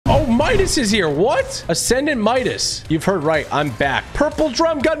Midas is here. What? Ascendant Midas. You've heard right. I'm back. Purple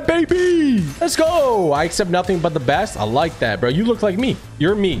drum gun, baby. Let's go. I accept nothing but the best. I like that, bro. You look like me.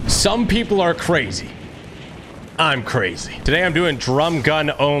 You're me. Some people are crazy. I'm crazy. Today I'm doing drum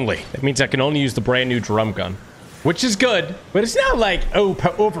gun only. That means I can only use the brand new drum gun, which is good, but it's not like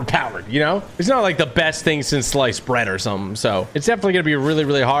overpowered, you know? It's not like the best thing since sliced bread or something. So it's definitely gonna be really,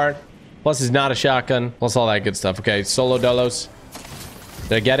 really hard. Plus it's not a shotgun, plus all that good stuff. Okay, solo dolos.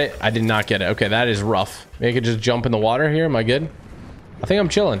 Did I get it? I did not get it. Okay, that is rough. Maybe I could just jump in the water here. Am I good? I think I'm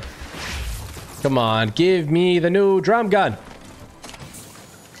chilling. Come on, give me the new drum gun.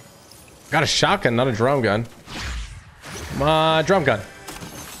 Got a shotgun, not a drum gun. Come on, drum gun.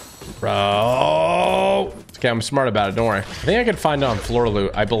 Bro. Okay, I'm smart about it. Don't worry. I think I can find it on floor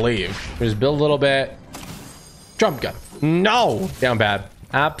loot, I believe. Just build a little bit. Drum gun. No. Down bad.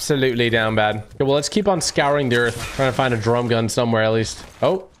 Absolutely down bad. Okay, well, let's keep on scouring the earth. Trying to find a drum gun somewhere at least.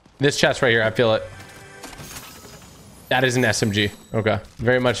 Oh, this chest right here. I feel it. That is an SMG. Okay.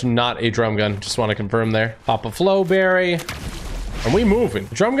 Very much not a drum gun. Just want to confirm there. Pop a flow berry. And we moving.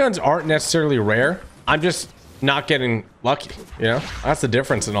 Drum guns aren't necessarily rare. I'm just not getting lucky. You know, that's the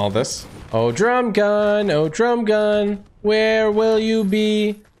difference in all this. Oh, drum gun. Oh, drum gun. Where will you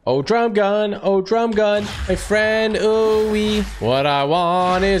be? Oh, drum gun, my friend, ooh-wee. What I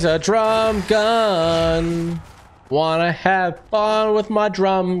want is a drum gun. Wanna have fun with my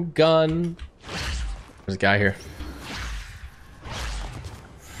drum gun. There's a guy here.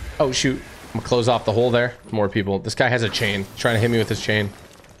 Oh, shoot. I'm gonna close off the hole there. More people. This guy has a chain. He's trying to hit me with his chain.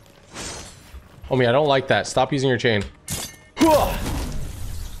 Homie, I don't like that. Stop using your chain.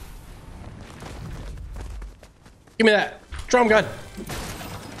 Give me that. Drum gun.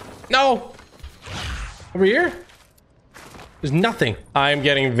 No! Over here? There's nothing. I am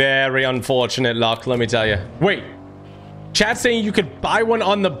getting very unfortunate luck, let me tell you. Wait. Chat's saying you could buy one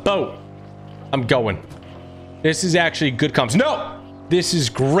on the boat. I'm going. This is actually good comms. No! This is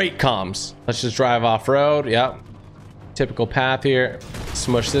great comms. Let's just drive off-road. Yep. Typical path here.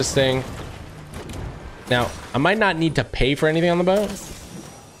 Smush this thing. Now, I might not need to pay for anything on the boat.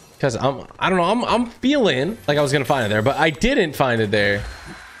 Because I don't know. I'm feeling like I was going to find it there. But I didn't find it there.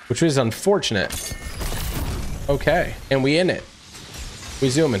 Which was unfortunate. Okay. And we in it. We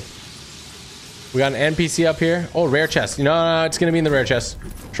zooming. We got an NPC up here. Oh, rare chest. No, it's going to be in the rare chest.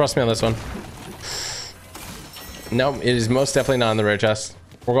 Trust me on this one. No, it is most definitely not in the rare chest.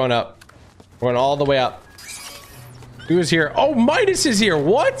 We're going up. We're going all the way up. Who's here? Oh, Midas is here.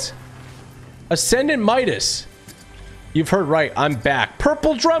 What? Ascendant Midas. You've heard right. I'm back.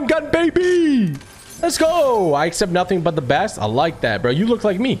 Purple drum gun, baby. Let's go. I accept nothing but the best. I like that, bro. You look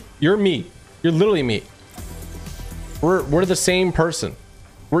like me. You're me. You're literally me. We're the same person.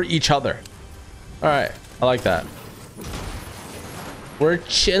 We're each other. All right. I like that. We're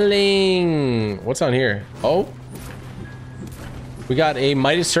chilling. What's on here? Oh. We got a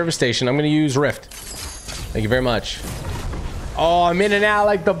Midas service station. I'm going to use Rift. Thank you very much. Oh, I'm in and out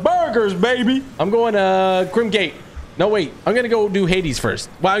like the burgers, baby. I'm going to Grim Gate. No, wait. I'm going to go do Hades first.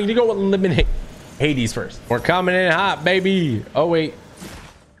 Well, I'm going to go eliminate Hades first. We're coming in hot, baby. Oh, wait.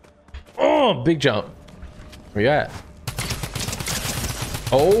 Oh, big jump. Where you at?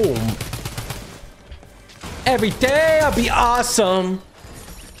 Oh. Every day I'll be awesome.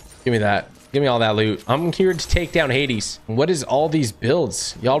 Give me that. Give me all that loot. I'm here to take down Hades. What is all these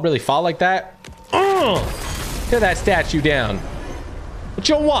builds? Y'all really fall like that? Tear that statue down. What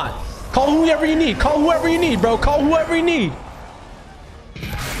you want? Call whoever you need. Call whoever you need, bro. Call whoever you need.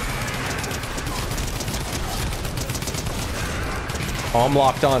 Oh, I'm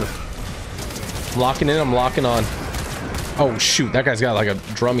locked on. I'm locking in. I'm locking on. Oh, shoot. That guy's got like a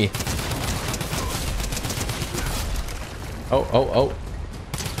drummy. Oh, oh, oh.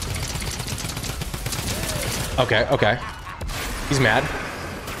 Okay, okay. He's mad.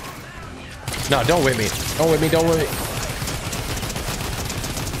 No, don't whip me. Don't whip me. Don't whip me.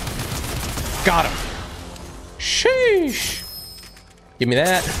 Got him. Sheesh. Give me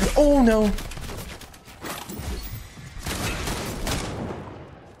that. Oh, no.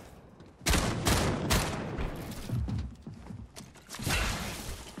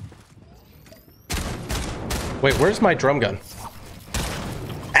 Wait, where's my drum gun?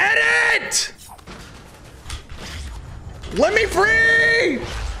 Edit! Let me free!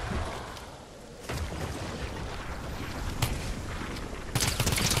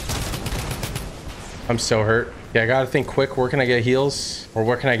 I'm so hurt. Yeah, I gotta think quick. Where can I get heals? Or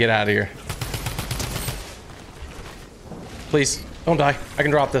where can I get out of here? Please, don't die. I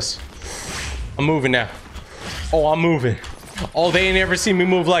can drop this. I'm moving now. Oh, I'm moving. Oh, they ain't ever seen me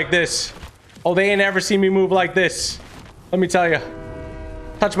move like this. Oh, they ain't ever seen me move like this. Let me tell you.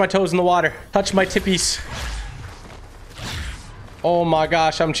 Touch my toes in the water. Touch my tippies. Oh my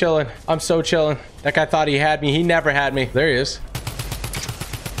gosh, I'm chilling. I'm so chilling. That guy thought he had me. He never had me. There he is.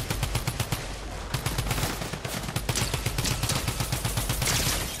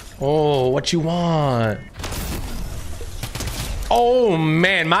 Oh, what you want? Oh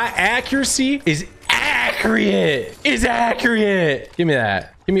man, my accuracy is accurate. Is accurate. Give me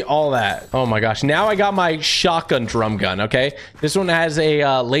that. Give me all that. Oh my gosh. Now I got my shotgun drum gun, okay? This one has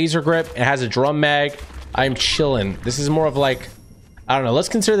a laser grip. It has a drum mag. I'm chilling. This is more of like, I don't know. Let's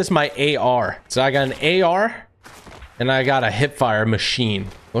consider this my AR. So I got an AR and I got a hipfire machine.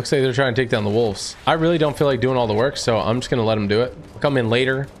 Looks like they're trying to take down the wolves. I really don't feel like doing all the work, so I'm just going to let them do it. I'll come in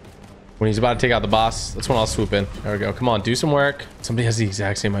later when he's about to take out the boss. That's when I'll swoop in. There we go. Come on, do some work. Somebody has the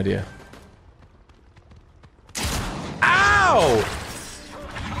exact same idea. Ow!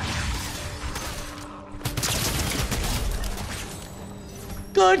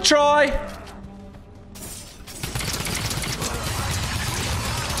 Good try.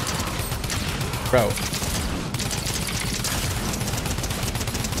 Bro.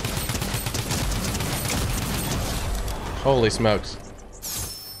 Holy smokes.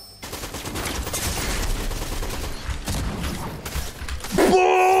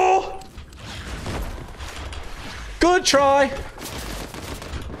 Whoa! Good try.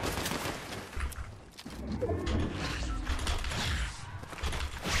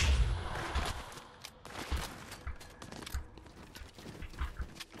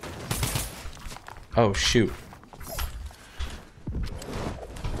 Oh, shoot.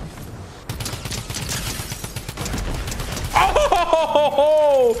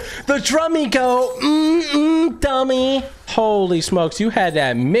 Oh, the drummy go. Dummy. Holy smokes. You had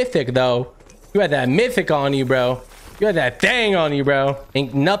that mythic, though. You had that mythic on you, bro. You had that thing on you, bro.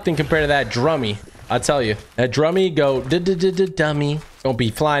 Ain't nothing compared to that drummy. I tell you. That drummy go dummy. Don't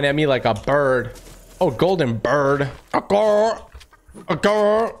be flying at me like a bird. Oh, golden bird.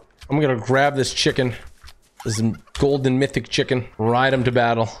 I'm gonna grab this chicken, this golden mythic chicken, ride him to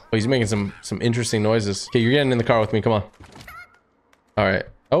battle. Oh, he's making some interesting noises. Okay, you're getting in the car with me. Come on. All right.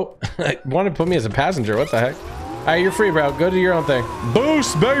 Oh, I wanted to put me as a passenger. What the heck? All right, you're free, bro. Go do your own thing.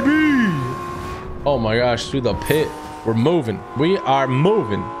 Boost, baby. Oh my gosh, through the pit. We're moving. We are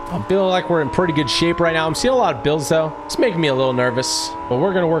moving. I feel like we're in pretty good shape right now. I'm seeing a lot of builds though. It's making me a little nervous, but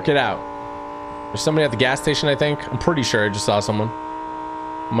we're gonna work it out. There's somebody at the gas station, I think. I'm pretty sure I just saw someone.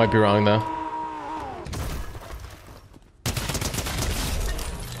 Might be wrong though.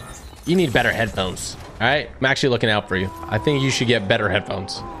 You need better headphones. All right, I'm actually looking out for you. I think you should get better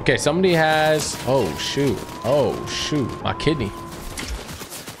headphones. Okay, somebody has, oh shoot, my kidney.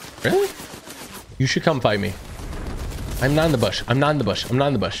 Really? You should come fight me. I'm not in the bush. I'm not in the bush. I'm not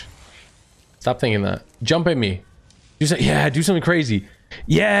in the bush. Stop thinking that. Jump at me. Do something. Yeah, do something crazy.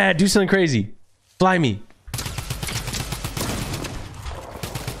 Yeah, do something crazy. Fly me.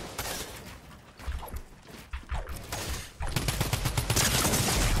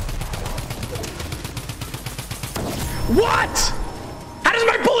 What? How does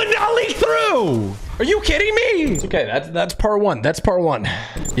my bullet not leak through? Are you kidding me? It's okay, that's part one. That's part one.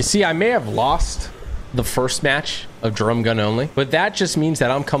 You see, I may have lost the first match of drum gun only, but that just means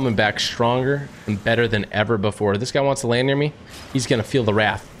that I'm coming back stronger and better than ever before. This guy wants to land near me. He's gonna feel the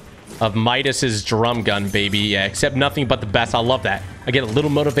wrath of Midas's drum gun, baby. Yeah, accept nothing but the best. I love that. I get a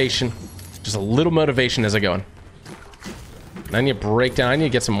little motivation, just a little motivation as I go in. And I need to break down. I need to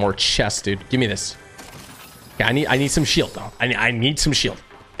get some more chest, dude. Give me this. Okay, I need some shield though. I need some shield.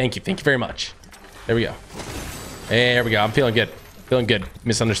 Thank you very much. There we go. There we go. I'm feeling good. Feeling good.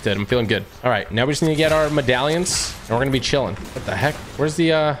 Misunderstood. I'm feeling good. All right, now we just need to get our medallions and we're gonna be chilling. What the heck? Where's the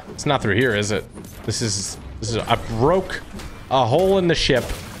it's not through here, is it? This is I broke a hole in the ship.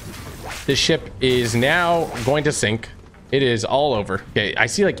 This ship is now going to sink. It is all over. Okay, I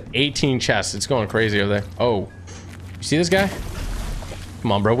see like 18 chests. It's going crazy over there. Oh, you see this guy?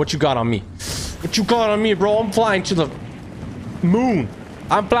 Come on, bro. What you got on me? What you got on me, bro? I'm flying to the moon.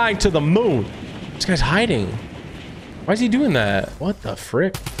 I'm flying to the moon. This guy's hiding. Why is he doing that? What the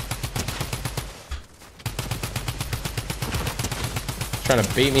frick? Trying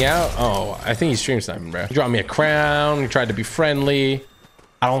to bait me out? Oh, I think he's stream sniping, bro. He dropped me a crown. He tried to be friendly.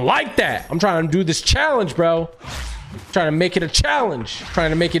 I don't like that. I'm trying to do this challenge, bro. I'm trying to make it a challenge.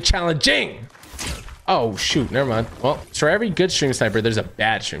 Trying to make it challenging. Oh, shoot. Never mind. Well, for every good stream sniper, there's a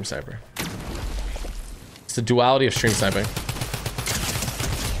bad stream sniper. It's the duality of stream sniping.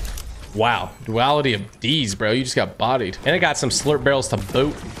 Wow. Duality of these, bro. You just got bodied. And I got some slurp barrels to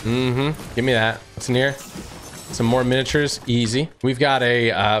boot. Mm-hmm. Give me that. What's in here? Some more miniatures. Easy. We've got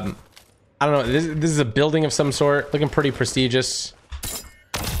a, I don't know. This is a building of some sort. Looking pretty prestigious.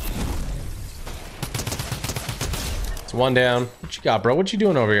 It's one down. What you got, bro? What you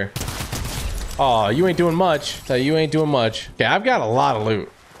doing over here? Oh, you ain't doing much. So you ain't doing much. Okay, I've got a lot of loot.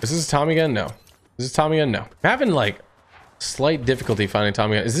 Is this a Tommy gun? No. Is this a Tommy gun? No. I'm having like slight difficulty finding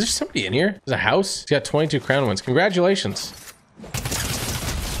Tommy gun. Is there somebody in here? There's a house. He's got 22 crown wins. Congratulations.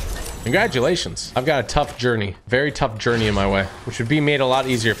 Congratulations. I've got a tough journey. Very tough journey in my way, which would be made a lot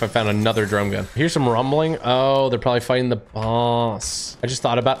easier if I found another drum gun. Here's some rumbling. Oh, they're probably fighting the boss. I just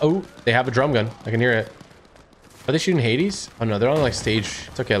thought about, oh, they have a drum gun. I can hear it. Are they shooting Hades? Oh no, they're on like stage.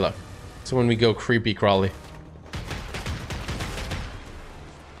 It's okay, look. So when we go creepy crawly.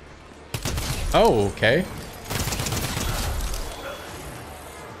 Oh, okay.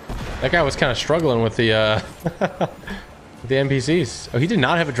 That guy was kind of struggling with the the NPCs. Oh, he did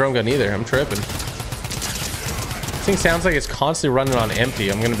not have a drum gun either. I'm tripping. This thing sounds like it's constantly running on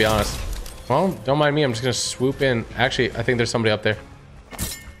empty. I'm gonna be honest. Well, don't mind me. I'm just gonna swoop in. Actually, I think there's somebody up there.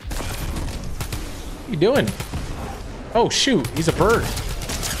 What are you doing? Oh shoot, he's a bird.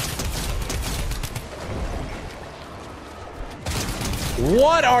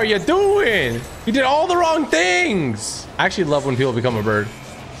 What are you doing? You did all the wrong things. I actually love when people become a bird.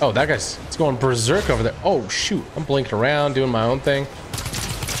 Oh, that guy's, it's going berserk over there. Oh shoot, I'm blinking around, doing my own thing.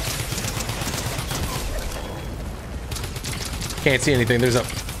 Can't see anything. There's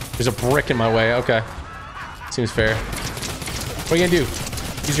a brick in my way. Okay, seems fair. What are you gonna do?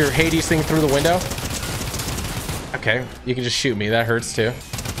 Use your Hades thing through the window? Okay, you can just shoot me. That hurts too.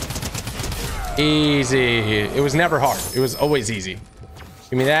 Easy. It was never hard. It was always easy.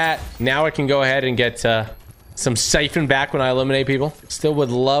 Give me that. Now I can go ahead and get some siphon back when I eliminate people. Still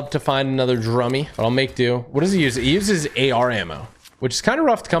would love to find another drummy, but I'll make do. What does he use? He uses AR ammo, which is kind of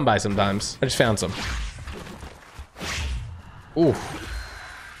rough to come by sometimes. I just found some. Ooh.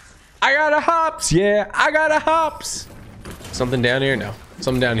 I got a hops. Yeah, I got a hops. Something down here? No.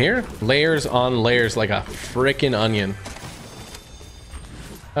 Something down here? Layers on layers like a freaking onion.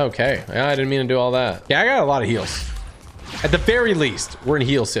 Okay. I didn't mean to do all that. Yeah, I got a lot of heals. At the very least, we're in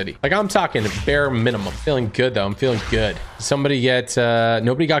heal city. Like, I'm talking bare minimum. Feeling good though. I'm feeling good. Somebody get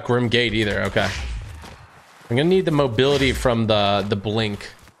nobody got Grim Gate either. Okay. I'm gonna need the mobility from the blink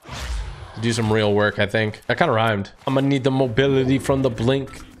to do some real work, I think. That kind of rhymed. I'm gonna need the mobility from the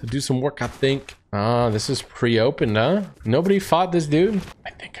blink to do some work, I think. Ah, this is pre-opened, huh? Nobody fought this dude? I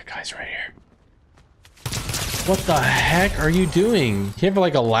think a guy's right here. What the heck are you doing? He have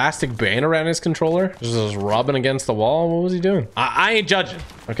like elastic band around his controller? Just rubbing against the wall? What was he doing? I ain't judging,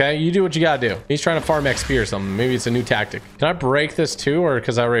 okay? You do what you gotta do. He's trying to farm XP or something. Maybe it's a new tactic. Can I break this too, or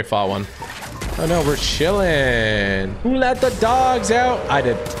because I already fought one? Oh no, we're chilling. Who let the dogs out? I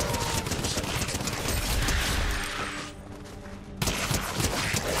did.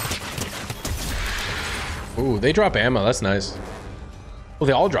 Ooh, they drop ammo. That's nice. Well,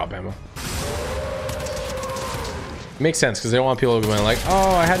 they all drop ammo. Makes sense because they don't want people to be like,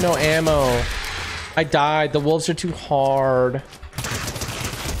 oh, I had no ammo. I died. The wolves are too hard.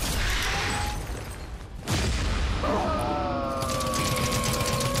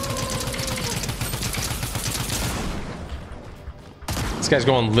 This guy's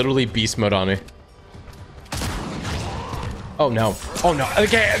going literally beast mode on me. Oh no. Oh no.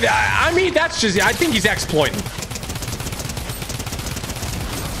 Okay. I mean, that's just, I think he's exploiting.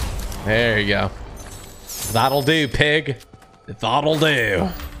 There you go. That'll do, pig. That'll do.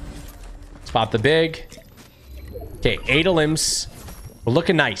 Spot the big. Okay, 8 limbs. We're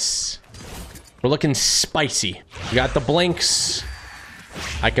looking nice. We're looking spicy. We got the blinks.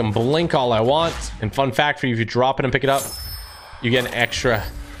 I can blink all I want. And fun fact for you, if you drop it and pick it up, you get an extra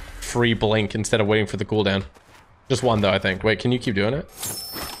free blink instead of waiting for the cooldown. Just one though, I think. Wait, can you keep doing it?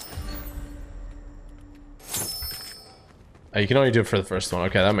 Oh, you can only do it for the first one.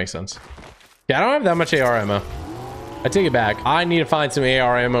 Okay, that makes sense. Yeah, I don't have that much AR ammo. I take it back. I need to find some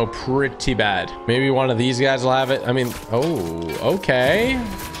AR ammo pretty bad. Maybe one of these guys will have it. I mean, oh, okay.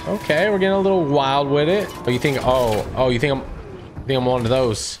 Okay, we're getting a little wild with it. Oh, you think, you think I'm one of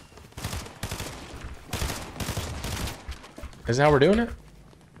those. Is that how we're doing it?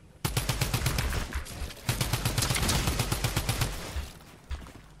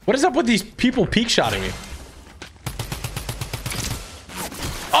 What is up with these people peek shotting me?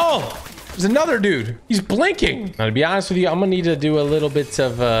 Oh! There's another dude. He's blinking. Now, to be honest with you, I'm gonna need to do a little bit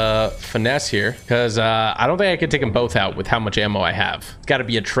of finesse here because I don't think I can take them both out with how much ammo I have. It's got to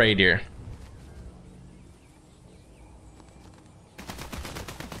be a trade here.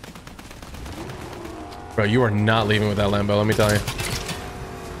 Bro, you are not leaving with that Lambo, let me tell you.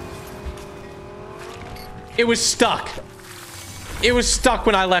 It was stuck. It was stuck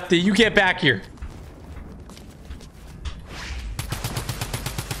when I left it. You get back here.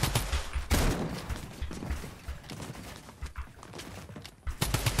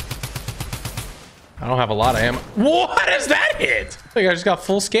 I don't have a lot of ammo. What does that hit? I think I just got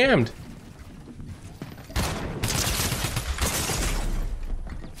full scammed.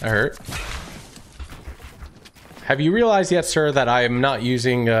 That hurt. Have you realized yet, sir, that I am not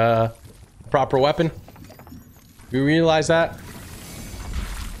using a proper weapon? You realize that?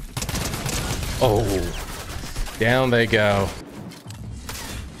 Oh, down they go.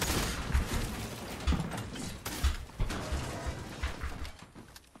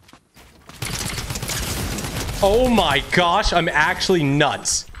 Oh my gosh, I'm actually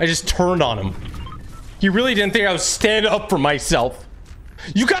nuts. I just turned on him. He really didn't think I was standing up for myself.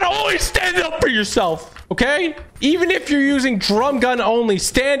 You gotta always stand up for yourself, okay? Even if you're using drum gun only,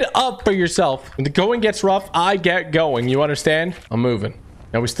 stand up for yourself. When the going gets rough, I get going. You understand? I'm moving.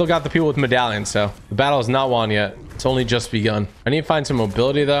 Now, we still got the people with medallions, so the battle is not won yet. It's only just begun. I need to find some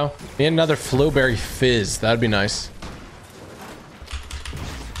mobility, though. I need another flowberry fizz. That'd be nice.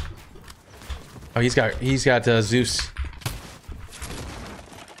 Oh, he's got Zeus.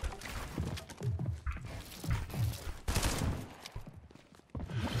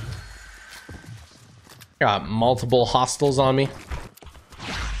 Got multiple hostiles on me.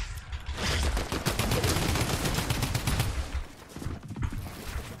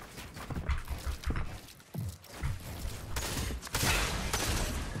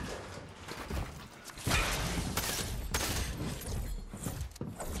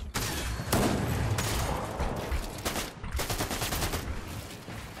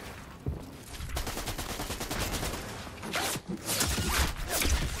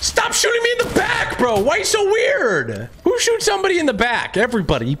 Stop shooting me in the back, bro. Why are you so weird? Who shoots somebody in the back?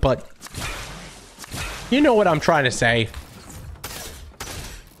 Everybody, but you know what I'm trying to say.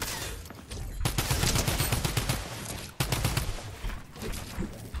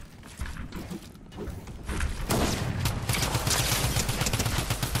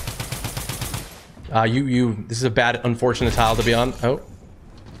 This is a bad, unfortunate tile to be on. Oh.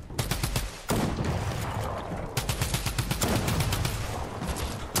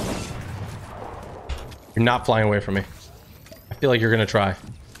 You're not flying away from me. I feel like you're gonna try.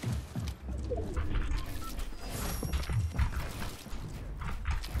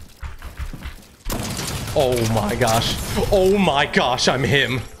 Oh my gosh. Oh my gosh, I'm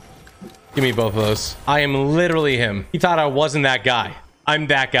him. Give me both of those. I am literally him. He thought I wasn't that guy. I'm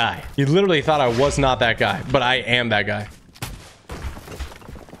that guy. He literally thought I was not that guy, but I am that guy.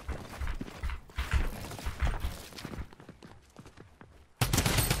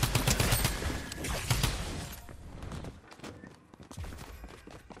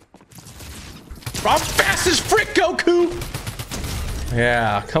 I'm fast as frick, Goku!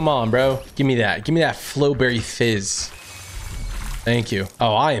 Yeah, come on, bro. Give me that. Give me that flowberry fizz. Thank you.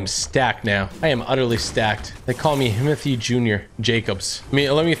 Oh, I am stacked now. I am utterly stacked. They call me Timothy Jr. Jacobs.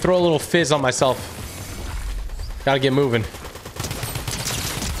 Let me throw a little fizz on myself. Gotta get moving.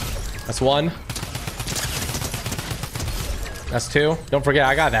 That's one. That's two. Don't forget,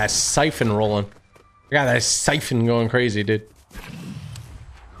 I got that siphon rolling. I got that siphon going crazy, dude.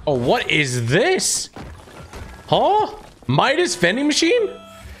 Oh, what is this? Huh? Midas vending machine?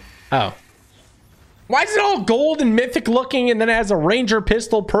 Oh. Why is it all gold and mythic looking and then it has a ranger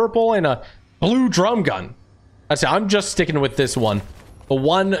pistol purple and a blue drum gun? That's it. I'm just sticking with this one. The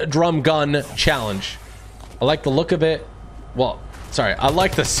one drum gun challenge. I like the look of it. Well, sorry. I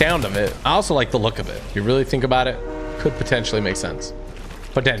like the sound of it. I also like the look of it. If you really think about it, could potentially make sense.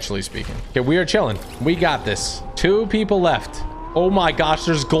 Potentially speaking. Okay, we are chilling. We got this. 2 people left. Oh my gosh,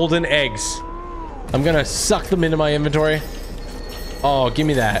 there's golden eggs. I'm gonna suck them into my inventory. Oh, give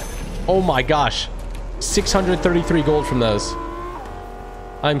me that. Oh my gosh. 633 gold from those.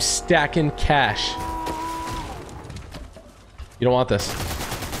 I'm stacking cash. You don't want this.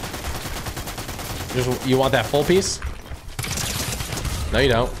 You want that full piece? No, you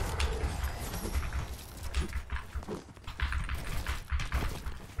don't.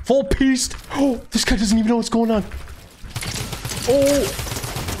 Full piece. Oh, this guy doesn't even know what's going on.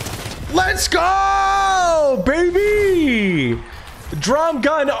 Oh, let's go, baby. Drum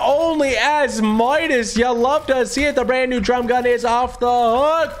gun only as Midas. You love to see it. The brand new drum gun is off the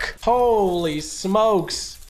hook. Holy smokes.